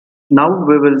Now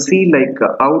we will see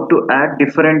how to add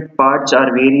different parts or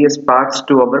various parts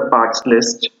to our parts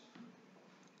list.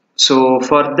 So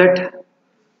for that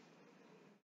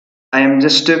I am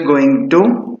just going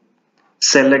to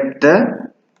select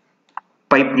the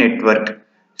pipe network.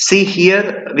 See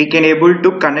here we can able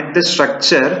to connect the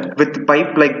structure with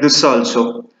pipe like this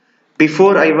also.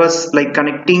 Before I was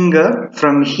connecting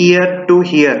from here to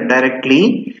here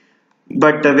directly,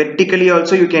 but vertically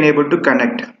also you can able to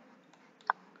connect.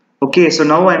 Okay, so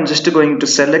now I'm just going to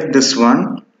select this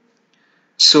one.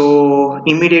 So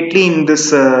immediately in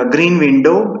this green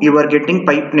window you are getting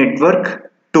pipe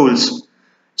network tools.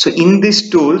 So in these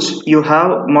tools you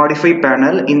have modify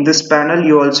panel. In this panel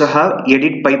you also have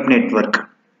edit pipe network.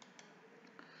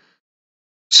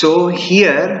 So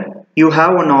here you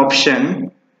have an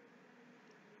option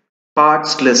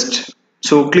parts list.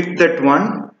 So click that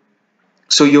one.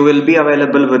 So you will be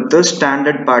available with the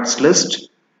standard parts list.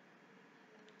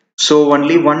 So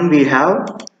only one we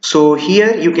have. So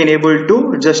here you can able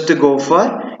to just go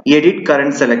for edit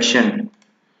current selection.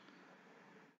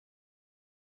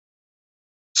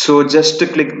 So just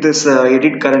click this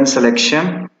edit current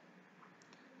selection,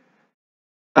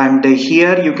 and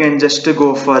here you can just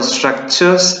go for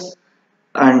structures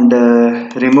and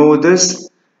remove this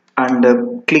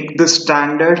and click the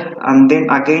standard, and then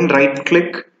again right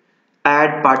click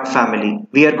add part family.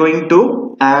 We are going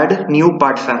to add new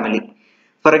part family.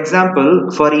 For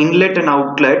example, for inlet and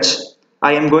outlets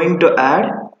I am going to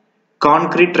add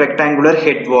concrete rectangular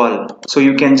head wall. So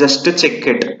you can just check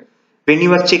it. When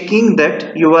you are checking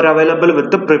that, you are available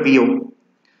with the preview.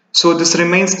 So this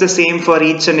remains the same for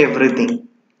each and everything.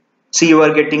 See, you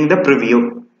are getting the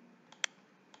preview.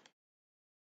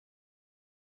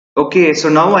 Okay, so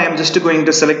now I am just going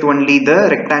to select only the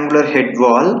rectangular head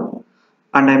wall,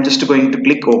 and I am just going to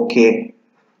click OK.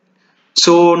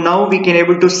 So now we can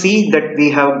able to see that we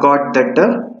have got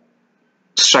that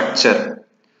structure.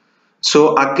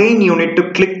 So again you need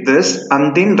to click this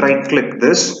and then right click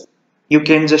this. You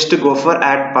can just go for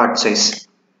add part size.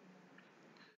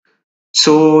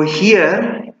 So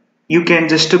here you can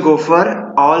just go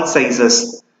for all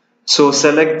sizes. So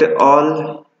select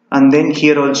all and then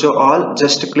here also all,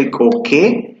 just click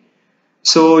OK.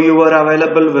 So you are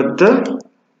available with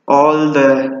all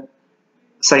the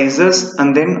sizes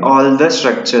and then all the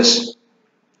structures.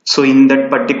 So in that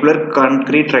particular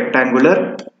concrete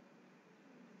rectangular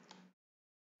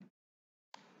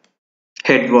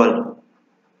head wall.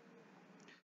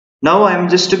 Now I am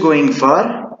just going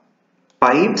for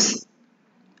pipes,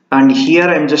 and here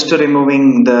I am just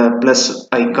removing the plus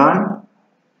icon.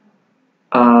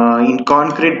 In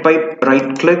concrete pipe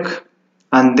right click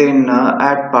and then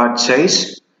add part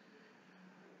size,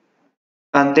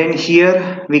 and then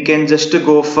here we can just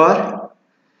go for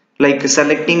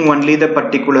selecting only the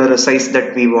particular size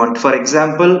that we want. For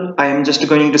example, I am just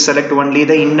going to select only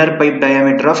the inner pipe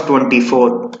diameter of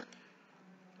 24.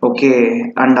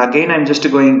 Okay, and again I'm just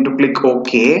going to click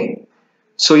OK.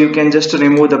 So you can just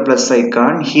remove the plus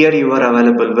icon. Here you are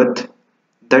available with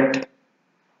that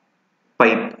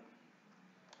pipe.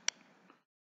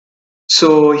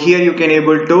 So here you can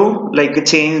able to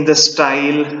change the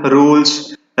style,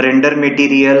 rules, render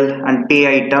material and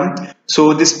pay item.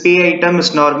 So this pay item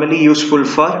is normally useful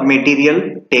for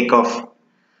material takeoff.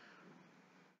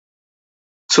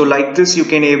 So like this you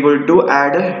can able to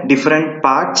add different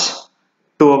parts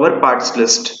to our parts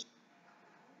list.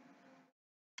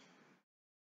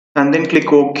 And then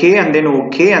click OK and then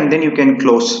OK and then you can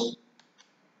close.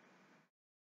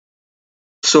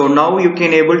 So now you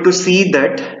can able to see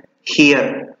that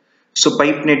here. So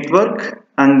pipe network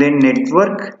and then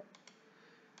network.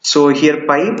 So here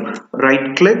pipe,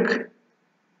 right click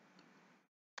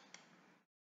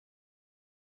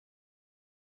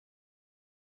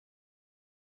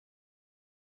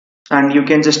and you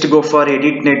can just go for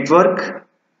edit network,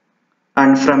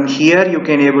 and from here you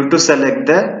can able to select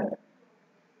the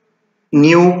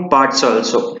new parts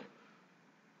also.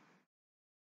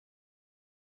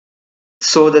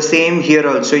 So the same here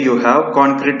also you have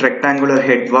concrete rectangular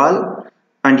head wall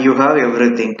and you have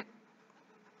everything.